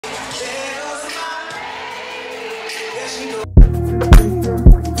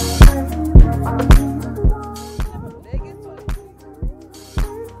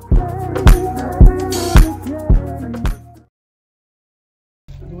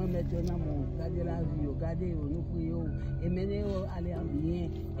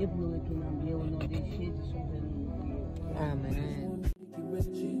Amen.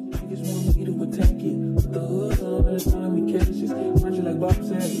 Just want me to attack it. The hood on the time we catch it. Brunch like Bob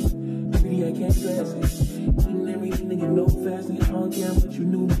said. Pretty, I can't pass it. Eating everything, nigga, no fasting. I don't care what you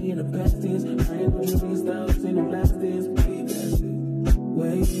knew me in the past tense. I ain't no drinking styles, ain't no last dance. Baby, that's it.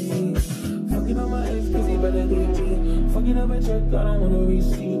 Wait. Fucking on my ex, cause he better than me. Fucking up a check, I don't wanna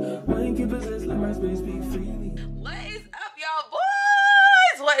receive. Money keep possessed, let my space speak freely. What is up, y'all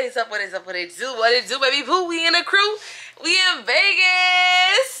boys? What is up, what is up, what it do? What it do, baby poo? We in the crew. We in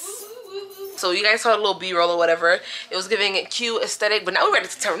Vegas. So you guys saw a little B-roll or whatever. It was giving it cute aesthetic, but now we're ready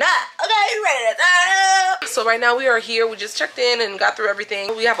to turn up. Okay, we're ready to turn up. So right now we are here. We just checked in and got through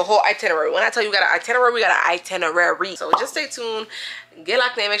everything. We have a whole itinerary. When I tell you we got an itinerary, we got an itinerary. So just stay tuned. Get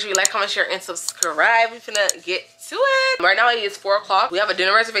locked in. Make sure you like, comment, share, and subscribe. We're finna get to it. Right now it is 4 o'clock. We have a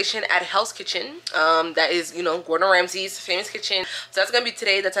dinner reservation at Hell's Kitchen. That is, you know, Gordon Ramsay's famous kitchen. So that's gonna be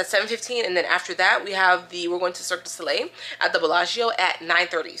today. That's at 7:15, and then after that we have we're going to Cirque du Soleil at the Bellagio at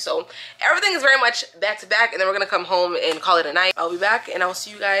 9:30. So everything is very much back to back, and then we're gonna come home and call it a night. I'll be back, and I'll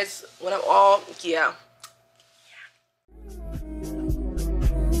see you guys when I'm all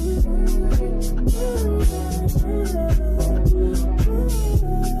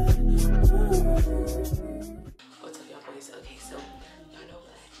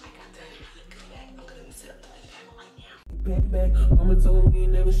Payback, mama told me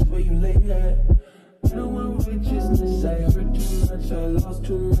never show you lay that. I don't want righteousness, I hurt too much, I lost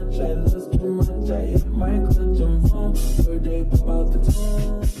too much, I lost too much, I hit my clutch, I'm home, birthday, pop out the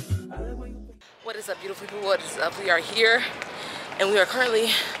tone. What is up, beautiful people? What is up? We are here, and we are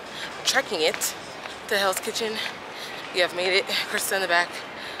currently trekking it to Hell's Kitchen. We have made it. Krista in the back.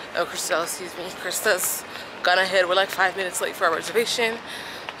 Oh, Crystal, excuse me. Krista's gone ahead. We're like 5 minutes late for our reservation.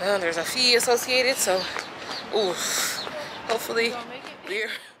 There's a fee associated, so oof. Hopefully we're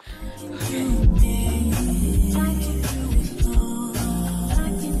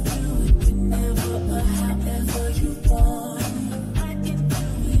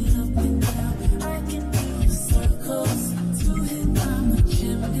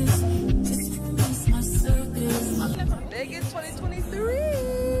Vegas 2023.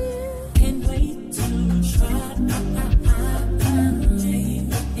 Can't wait to try.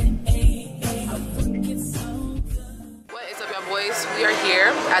 We are here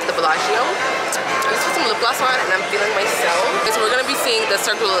at the Bellagio. I just put some lip gloss on and I'm feeling myself. So we're gonna be seeing the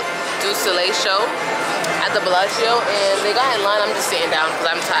CIRQUE du Soleil show at the Bellagio, and they got in line. I'm just sitting down because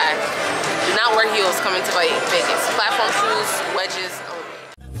I'm tired. Do not wear heels coming to Vegas. Platform shoes, wedges.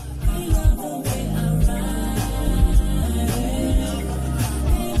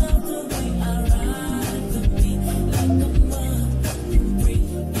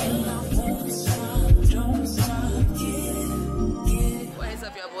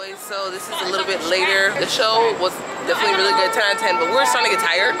 So this is a little bit later. The show was definitely really good, 10 out of 10, but we were starting to get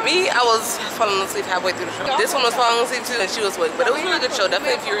tired. Me, I was falling asleep halfway through the show. This one was falling asleep too, and she was awake. But it was a really good show.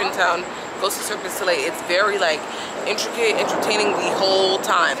 Definitely if you're in town, go see Cirque du Soleil. It's very like intricate, entertaining the whole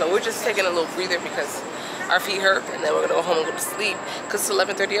time. So we're just taking a little breather because our feet hurt, and then we're gonna go home and go to sleep because it's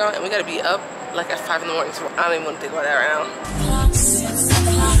 11:30 y'all, and we gotta be up like at 5 in the morning. So I don't even want to think about that right now.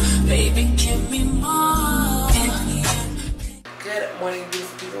 Baby, give me more. Good morning,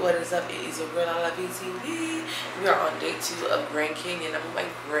 beautiful people. What is up? It is your girl LalaBTV. We are on day 2 of Grand Canyon. I'm with my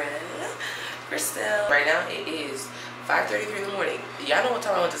friend Crystal. Right now it is 5:33 in the morning. Y'all know what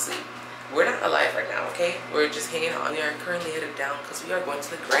time I went to sleep. We're not alive right now, okay? We're just hanging out. We are currently headed down because we are going to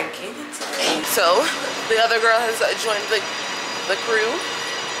the Grand Canyon today. So the other girl has joined the crew.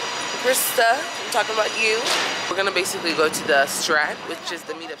 Krista, I'm talking about you. We're gonna basically go to the Strat, which is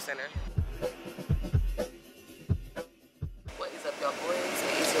the meetup center.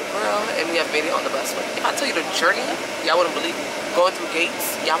 And we have made it on the bus. If I tell you the journey, y'all wouldn't believe me. Going through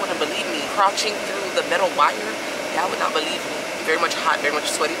gates, y'all wouldn't believe me. Crouching through the metal wire, y'all would not believe me. Very much hot, very much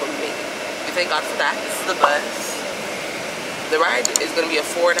sweaty, but we made it. We thank God for that. This is the bus. The ride is going to be a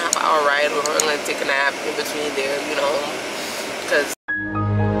 4.5 hour ride. We're going to take a nap in between there, you know, because,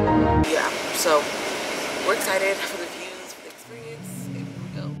 yeah. So, we're excited for the views, for the experience. Here we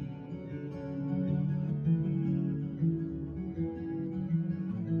go.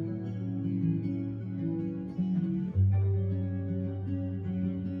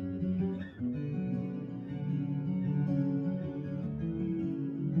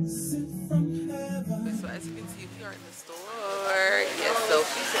 So as you can see, we are in the store. Yes, so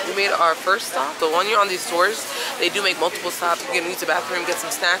we made our first stop. So when you're on these tours, they do make multiple stops. We're gonna use the bathroom, get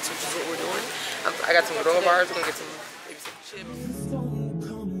some snacks, which is what we're doing. I got some granola bars. We're gonna get some, maybe some chips.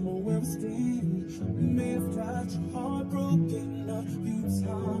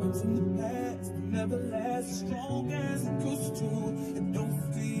 Never last as strong as it used to. It don't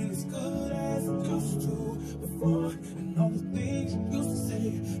feel as good as it used to before. And all the things you used to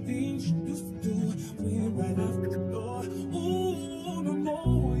say, things you used to do, went right out the door. Ooh, no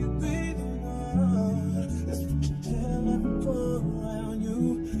more you be the one. That's what you tell everyone around you.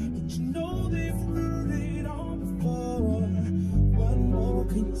 But you know they've heard it all before. What more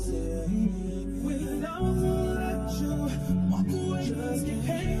can you say? When I won't let you walk away, just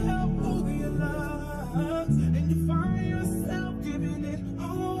can't help moving your love, and you find yourself giving it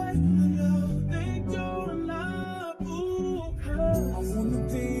all away when you think you're alive. Ooh, I wanna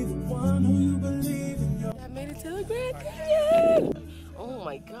be the one who you believe in. Your I made it to the Grand Canyon. Oh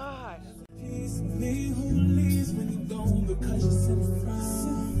my gosh. piece of me who leaves when you're gone because you're sent from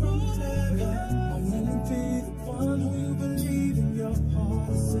heaven. I wanna be the one who you believe in. Your heart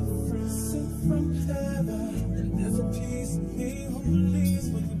is sent from heaven. And there's a piece of me who leaves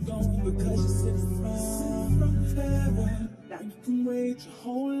when you're gone because you're sent from heaven. Now you can wait your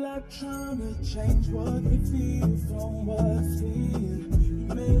whole life trying to change what we feel from what's real.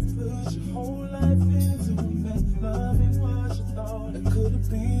 You may have put your whole life into it, loving what you thought it could have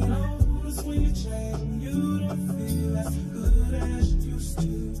been. Notice when you change and you don't feel as good as you used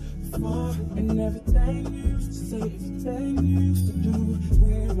to before. And everything you used to say, everything you used to do,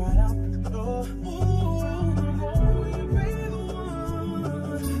 went right out the door. Ooh, will you be the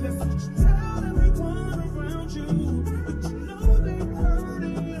one? That's what you tell everyone around you. But you know they've heard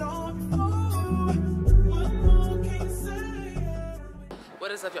it all before. What more can you say? What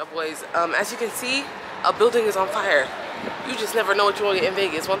is up, y'all boys? As you can see, a building is on fire. You just never know what you want to get in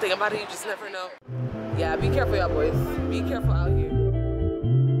Vegas. One thing about it, you just never know. Yeah, be careful, y'all boys. Be careful out here.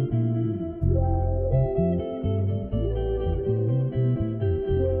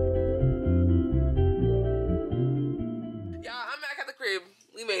 Y'all, I'm back at the crib.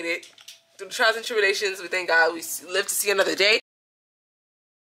 We made it. Through the trials and tribulations, we thank God we lived to see another day.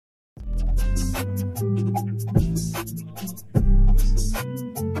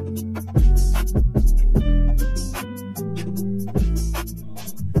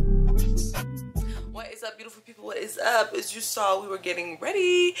 Beautiful people, what is up? As you saw, we were getting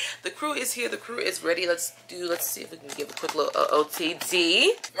ready. The crew is here. The crew is ready. Let's see if we can give a quick little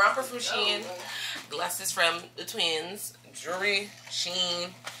OTD. Romper from Shein, glasses from the twins, jewelry,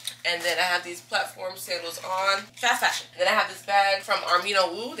 Shein, and then I have these platform sandals on, fast fashion. Then I have this bag from Armino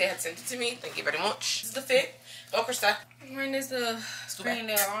Woo. They had sent it to me. Thank you very much. This is the fit. Oh, Krista. Mine is the green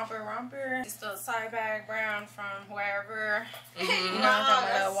romper. It's the side bag brown from wherever. You know, I got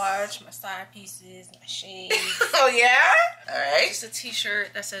my little watch, my side pieces, my shades. Oh yeah? Alright. Just a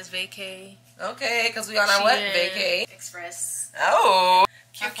t-shirt that says vacay. Okay, because we on our what? Vacay. Express. Oh.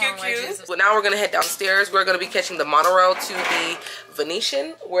 Cute, cute, cute. Well, now we're going to head downstairs. We're going to be catching the monorail to the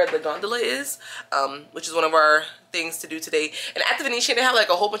Venetian, where the gondola is, which is one of our things to do today. And at the Venetian, they have like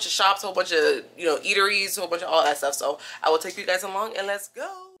a whole bunch of shops, a whole bunch of, you know, eateries, a whole bunch of all that stuff. So I will take you guys along and let's go.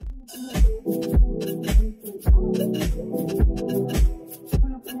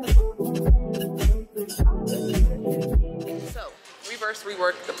 So,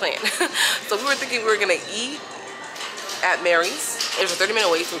 rework the plan. So we were thinking we were going to eat at Mary's. It was a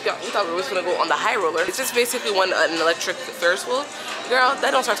 30-minute wait, so we thought we were just gonna go on the high roller. It's just basically an electric Ferris wheel. Girl,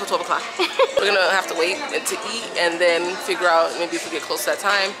 that don't start till 12 o'clock. We're gonna have to wait to eat and then figure out maybe if we get close to that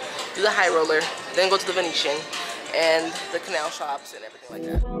time, do the high roller, then go to the Venetian and the canal shops and everything like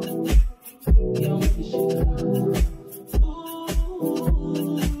that.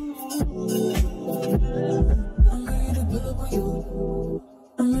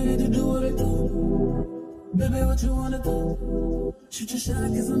 I'm ready to do what I do. Baby, what you wanna do? Shoot your shot,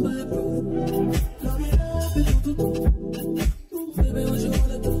 cause I'm bulletproof. Lock it up and do. Baby, what you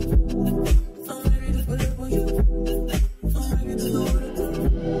wanna do? I'm ready to pull up on you. I'm ready to do what I do.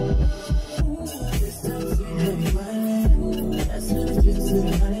 This time, sweet, heavy violin. That's when it's just to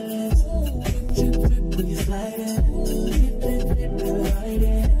the highlands. Drip, drip, when you slide in. Drip, drip, drip, never ride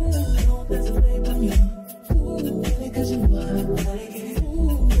in. Don't there's a babe on you. Really, cause you know I like it.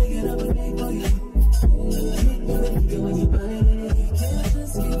 Take it up and make for you.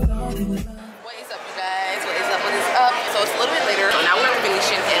 What is up, you guys? What is up? What is up? So it's a little bit later. So now we're at the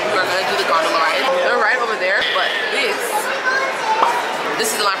Venetian and we are gonna do the gondola ride. They're right over there, but this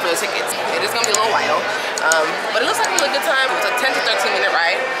is the line for the tickets. It is gonna be a little while, but it looks like a really good time. It's a 10 to 13 minute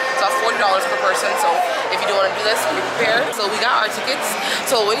ride. It's about $40 per person. So if you do want to do this, be prepared. So we got our tickets.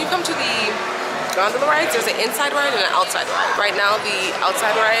 So when you come to the gondola rides, there's an inside ride and an outside ride. Right now the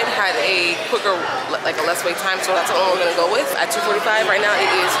outside ride had a quicker, like a less wait time, so that's the one we're gonna go with at 2:45. Right now it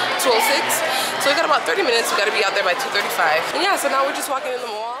is 2:06, so we got about 30 minutes. We gotta be out there by 2:35. And yeah, so now we're just walking in the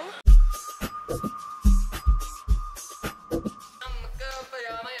mall.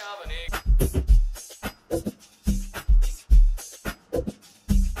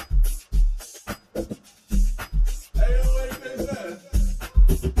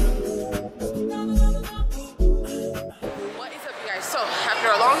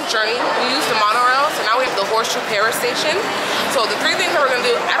 Journey. We used the monorail, so now we have the Horseshoe Paris station. So the three things that we're gonna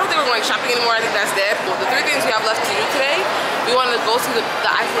do, I don't think we're going shopping anymore, I think that's dead. But the three things we have left to do today, we want to go see the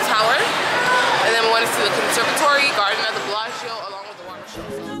Eiffel Tower, and then we want to see the Conservatory, Garden of the Bellagio, along with the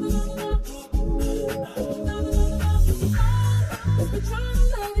Wondershare.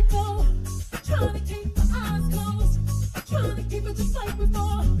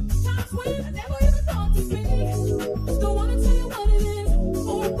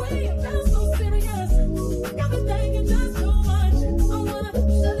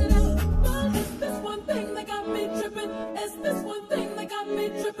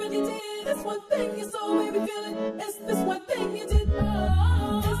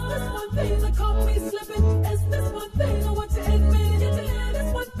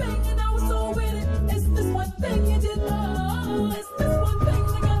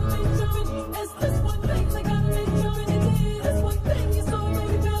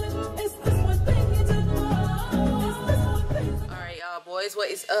 What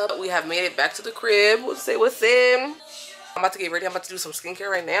is up? We have made it back to the crib. We'll say what's in. I'm about to get ready. I'm about to do some skincare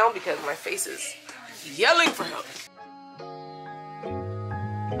right now because my face is yelling for help.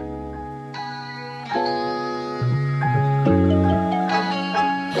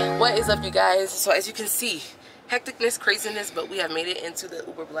 What is up, you guys? So as you can see, hecticness, craziness, but we have made it into the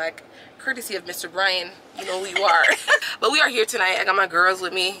Uber Black, courtesy of Mr. Brian. You know who you are. But we are here tonight. I got my girls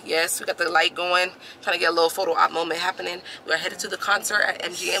with me. Yes, we got the light going. Trying to get a little photo op moment happening. We are headed to the concert at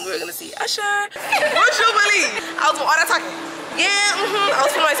MGM. We are gonna see Usher. What you believe? I was all that talking. Yeah, I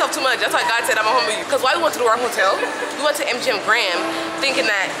was feeling myself too much. That's why God said I'm gonna humble you. Because why we went to the wrong hotel? We went to MGM Grand, thinking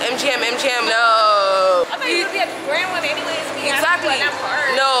that MGM, no. I thought you would be at the Grand one anyways. Exactly.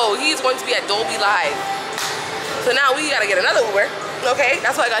 No, he's going to be at Dolby Live. So now we gotta get another Uber. Okay,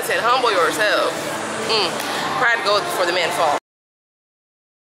 that's why God said, humble yourself. Pride goes before the man falls.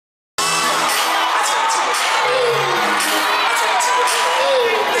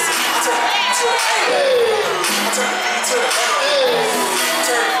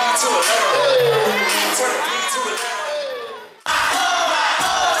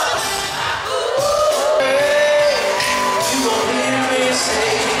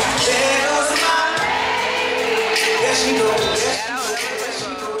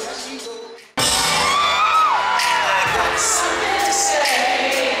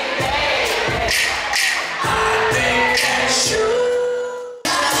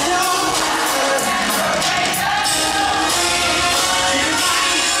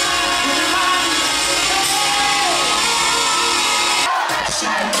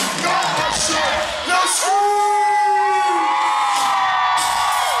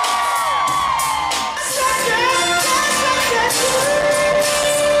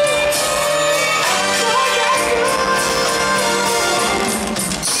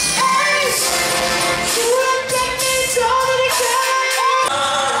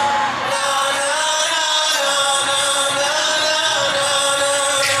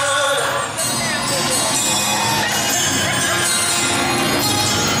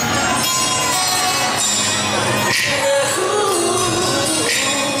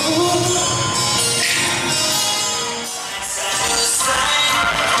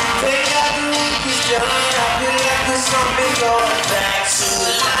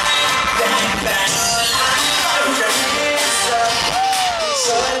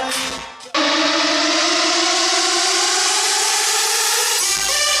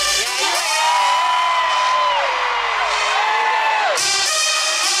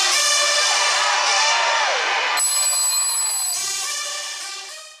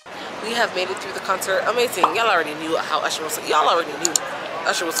 We have made it through the concert. Amazing. Y'all already knew how Usher was. Y'all already knew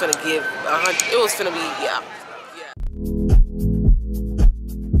Usher was gonna give 100. It was gonna be, yeah.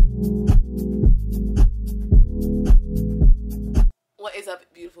 What is up,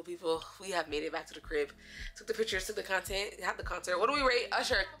 beautiful people? We have made it back to the crib. Took the pictures, took the content, had the concert. What do we rate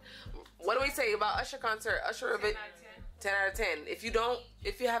Usher? What do we say about Usher concert? Usher a bit 10 out of 10. If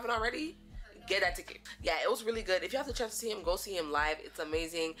you haven't already, get that ticket. Yeah, it was really good. If you have the chance to see him, go see him live. It's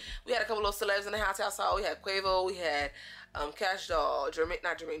amazing. We had a couple of celebs in the house outside. We had Quavo, we had Cash Doll,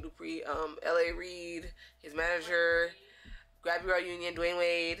 not Jermaine Dupri, L.A. Reid, his manager, Grab Your Union, Dwayne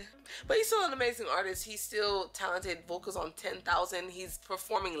Wade. But he's still an amazing artist. He's still talented. Vocals on 10,000. He's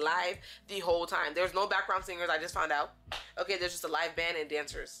performing live the whole time. There's no background singers, I just found out. Okay, there's just a live band and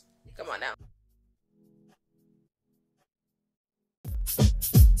dancers. Come on now.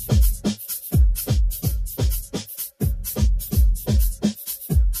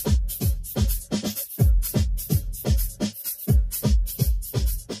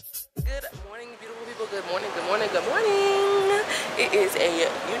 Good morning. It is a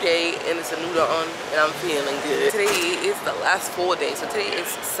new day and it's a new dawn and I'm feeling good. Today is the last full day. So today is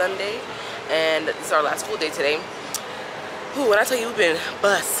Sunday and this is our last full day today. Ooh, when I tell you we've been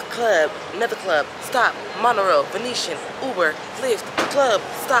bus, club, another club, stop, monorail, Venetian, Uber, Lyft, club,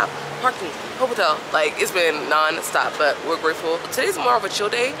 stop, parking, hotel. Like, it's been non-stop, but we're grateful. Today's more of a chill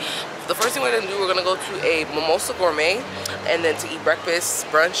day. The first thing we're gonna do, we're gonna go to a Mimosa Gourmet and then to eat breakfast,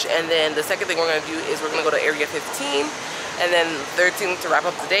 brunch, and then the second thing we're gonna do is we're gonna go to Area 15, and then the third thing to wrap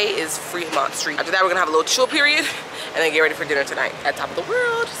up the day is Fremont Street. After that, we're gonna have a little chill period and then get ready for dinner tonight at Top of the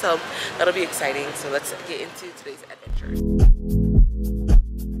World. So that'll be exciting. So let's get into today's adventure.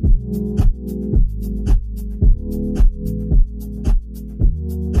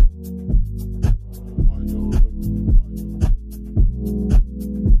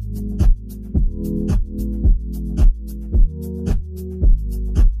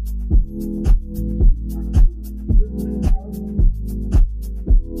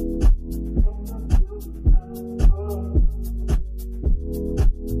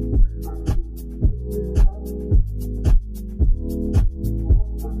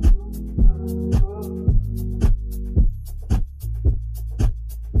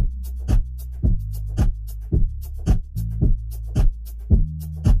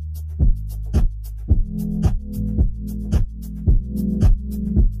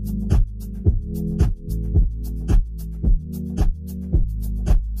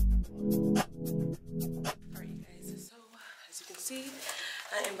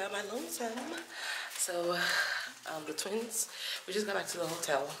 So the twins, we just got back to the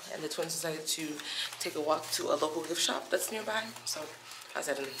hotel and the twins decided to take a walk to a local gift shop that's nearby. So I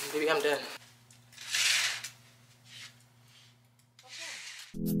said, baby, I'm done.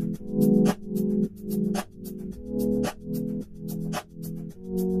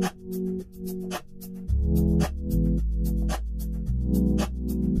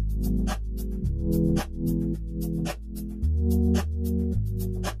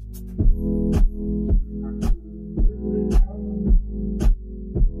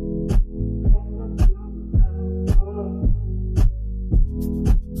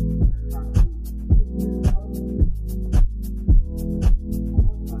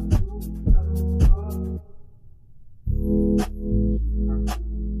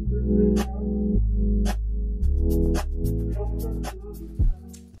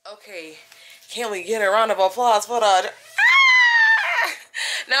 Can we get a round of applause for the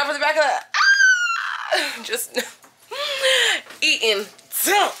now for the back of the just eating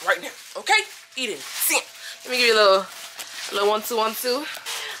right now, okay? Eating. Let me give you a little 1 2 1 2.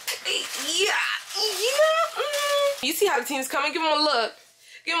 Yeah. You see how the team's coming? Give them a look.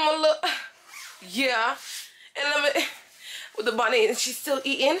 Give them a look. Yeah. And let me with the bunny and she's still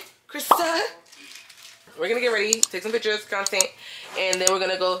eating. Krista. We're gonna get ready, take some pictures, content, and then we're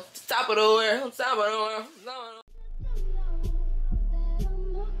gonna go to top of the world, top of the world, top of the world.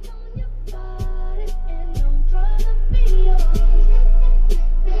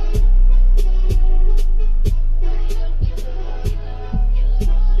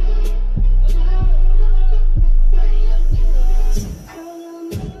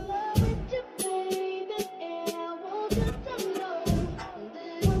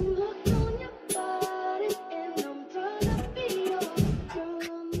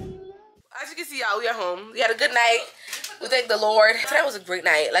 We are home. We had a good night. We thank the Lord. Today was a great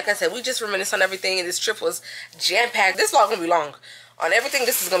night. Like I said, we just reminisced on everything, and this trip was jam-packed. This vlog gonna be long. On everything,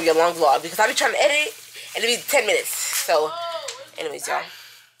 this is gonna be a long vlog because I'll be trying to edit it, and it'll be 10 minutes. So, anyways, y'all.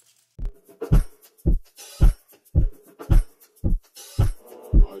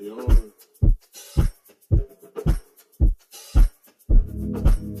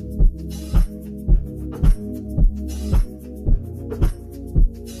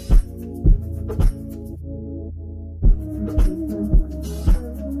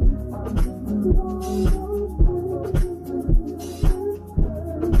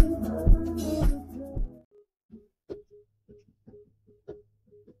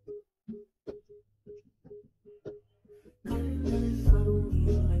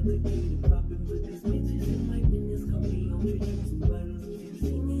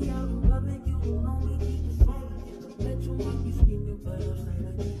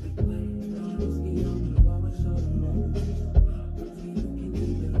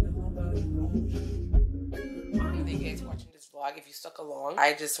 If you stuck along,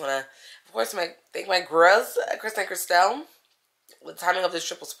 I just want to, of course, thank my girls, Krista and Christelle. The timing of this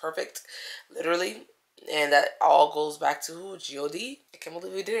trip was perfect, literally, and that all goes back to GOD. I can't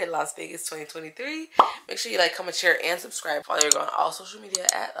believe we did it. Las Vegas 2023. Make sure you like, comment, share, and subscribe. Follow your girl on all social media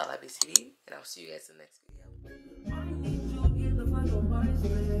at LalaBTV, and I'll see you guys in the next video.